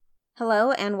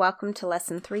Hello and welcome to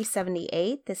Lesson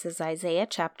 378. This is Isaiah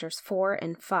chapters 4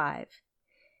 and 5.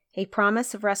 A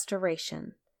promise of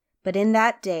restoration. But in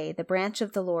that day the branch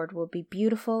of the Lord will be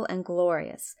beautiful and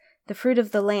glorious. The fruit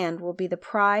of the land will be the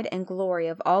pride and glory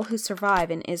of all who survive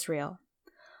in Israel.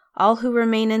 All who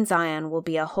remain in Zion will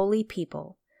be a holy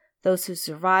people, those who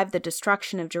survive the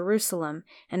destruction of Jerusalem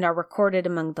and are recorded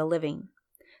among the living.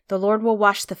 The Lord will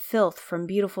wash the filth from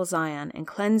beautiful Zion and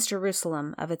cleanse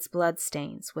Jerusalem of its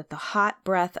bloodstains with the hot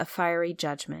breath of fiery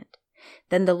judgment.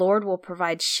 Then the Lord will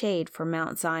provide shade for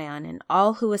Mount Zion and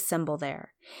all who assemble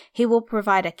there. He will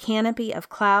provide a canopy of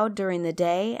cloud during the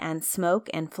day and smoke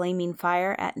and flaming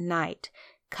fire at night,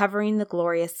 covering the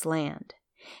glorious land.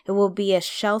 It will be a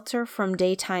shelter from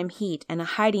daytime heat and a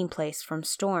hiding place from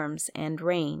storms and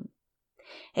rain.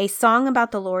 A song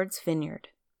about the Lord's vineyard.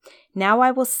 Now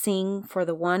I will sing for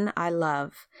the one I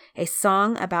love, a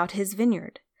song about his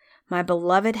vineyard. My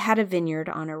beloved had a vineyard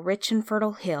on a rich and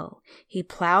fertile hill. He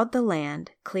plowed the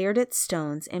land, cleared its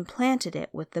stones, and planted it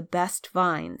with the best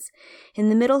vines. In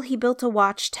the middle he built a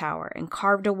watchtower and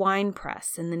carved a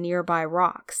winepress in the nearby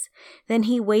rocks. Then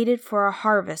he waited for a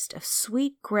harvest of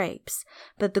sweet grapes,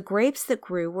 but the grapes that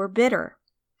grew were bitter.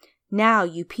 Now,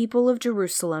 you people of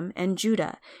Jerusalem and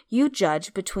Judah, you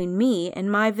judge between me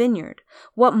and my vineyard.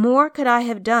 What more could I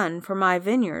have done for my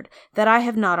vineyard that I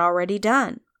have not already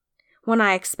done? When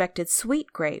I expected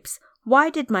sweet grapes, why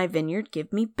did my vineyard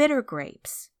give me bitter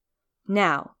grapes?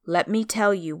 Now, let me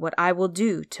tell you what I will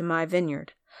do to my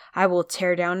vineyard. I will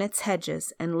tear down its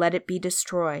hedges and let it be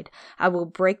destroyed. I will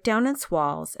break down its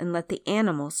walls and let the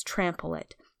animals trample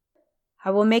it. I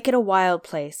will make it a wild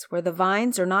place where the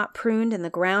vines are not pruned and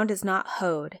the ground is not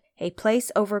hoed, a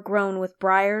place overgrown with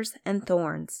briars and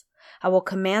thorns. I will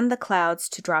command the clouds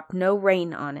to drop no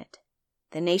rain on it.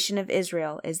 The nation of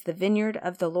Israel is the vineyard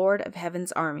of the Lord of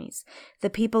heaven's armies.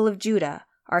 The people of Judah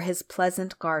are his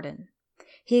pleasant garden.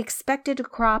 He expected a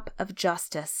crop of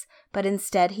justice, but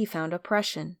instead he found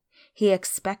oppression. He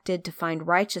expected to find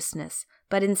righteousness,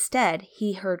 but instead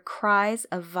he heard cries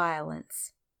of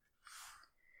violence.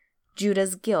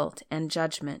 Judah's guilt and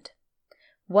judgment.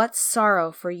 What sorrow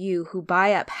for you who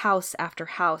buy up house after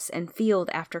house and field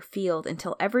after field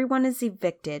until everyone is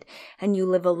evicted and you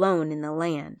live alone in the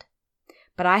land.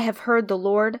 But I have heard the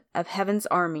Lord of heaven's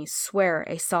armies swear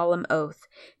a solemn oath.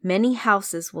 Many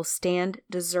houses will stand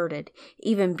deserted,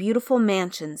 even beautiful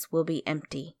mansions will be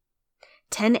empty.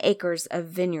 10 acres of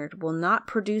vineyard will not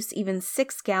produce even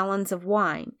 6 gallons of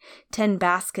wine. 10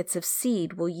 baskets of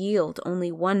seed will yield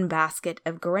only 1 basket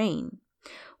of grain.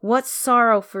 What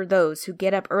sorrow for those who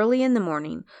get up early in the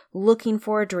morning looking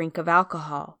for a drink of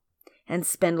alcohol, and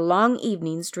spend long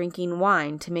evenings drinking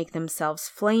wine to make themselves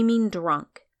flaming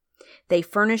drunk. They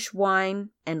furnish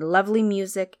wine and lovely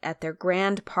music at their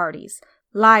grand parties,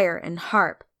 lyre and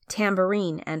harp,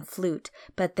 tambourine and flute,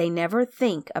 but they never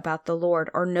think about the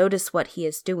Lord or notice what he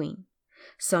is doing.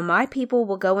 So my people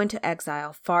will go into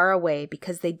exile far away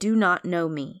because they do not know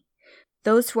me.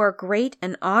 Those who are great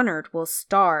and honored will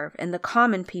starve, and the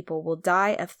common people will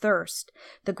die of thirst.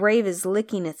 The grave is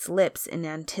licking its lips in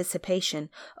anticipation,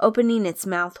 opening its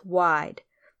mouth wide.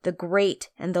 The great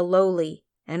and the lowly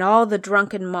and all the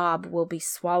drunken mob will be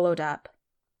swallowed up.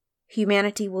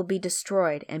 Humanity will be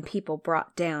destroyed and people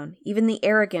brought down. Even the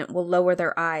arrogant will lower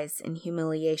their eyes in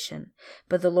humiliation.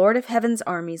 But the Lord of heaven's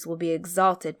armies will be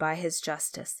exalted by his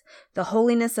justice. The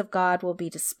holiness of God will be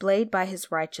displayed by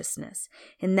his righteousness.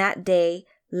 In that day,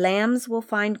 lambs will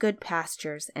find good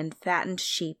pastures, and fattened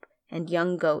sheep and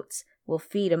young goats will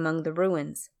feed among the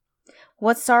ruins.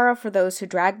 What sorrow for those who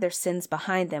drag their sins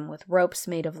behind them with ropes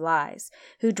made of lies,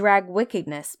 who drag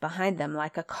wickedness behind them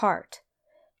like a cart.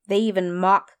 They even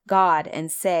mock God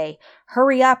and say,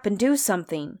 "Hurry up and do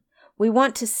something. We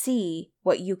want to see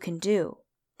what you can do.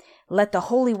 Let the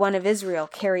Holy One of Israel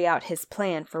carry out his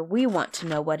plan, for we want to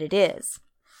know what it is."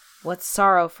 What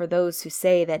sorrow for those who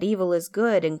say that evil is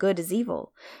good and good is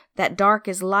evil, that dark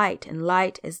is light and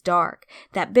light is dark,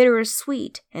 that bitter is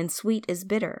sweet and sweet is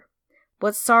bitter.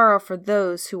 What sorrow for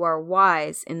those who are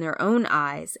wise in their own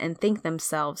eyes and think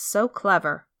themselves so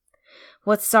clever.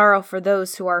 What sorrow for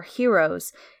those who are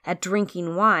heroes at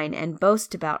drinking wine and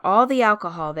boast about all the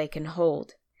alcohol they can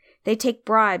hold. They take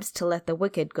bribes to let the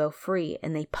wicked go free,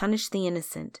 and they punish the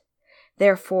innocent.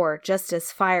 Therefore, just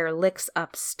as fire licks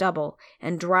up stubble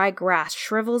and dry grass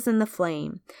shrivels in the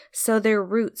flame, so their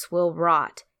roots will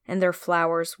rot and their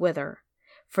flowers wither.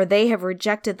 For they have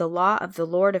rejected the law of the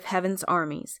Lord of heaven's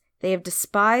armies. They have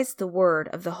despised the word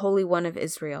of the Holy One of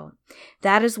Israel.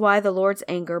 That is why the Lord's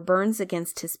anger burns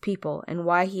against his people, and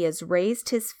why he has raised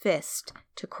his fist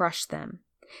to crush them.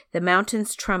 The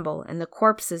mountains tremble, and the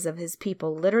corpses of his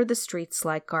people litter the streets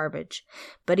like garbage.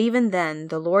 But even then,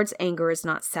 the Lord's anger is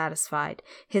not satisfied.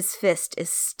 His fist is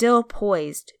still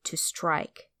poised to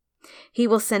strike. He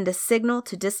will send a signal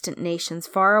to distant nations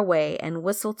far away and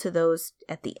whistle to those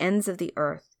at the ends of the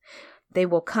earth. They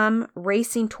will come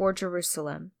racing toward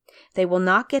Jerusalem. They will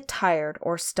not get tired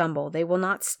or stumble. They will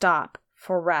not stop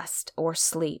for rest or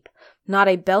sleep. Not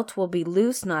a belt will be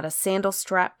loose, not a sandal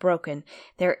strap broken.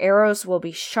 Their arrows will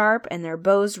be sharp and their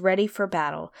bows ready for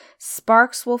battle.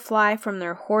 Sparks will fly from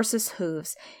their horses'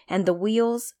 hooves, and the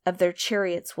wheels of their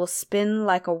chariots will spin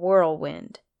like a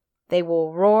whirlwind. They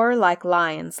will roar like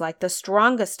lions, like the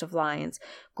strongest of lions.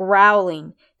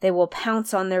 Growling, they will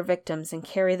pounce on their victims and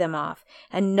carry them off,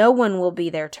 and no one will be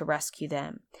there to rescue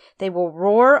them. They will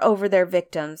roar over their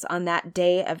victims on that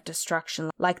day of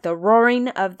destruction, like the roaring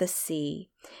of the sea.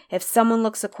 If someone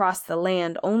looks across the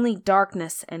land, only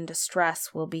darkness and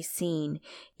distress will be seen.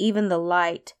 Even the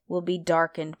light will be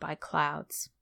darkened by clouds.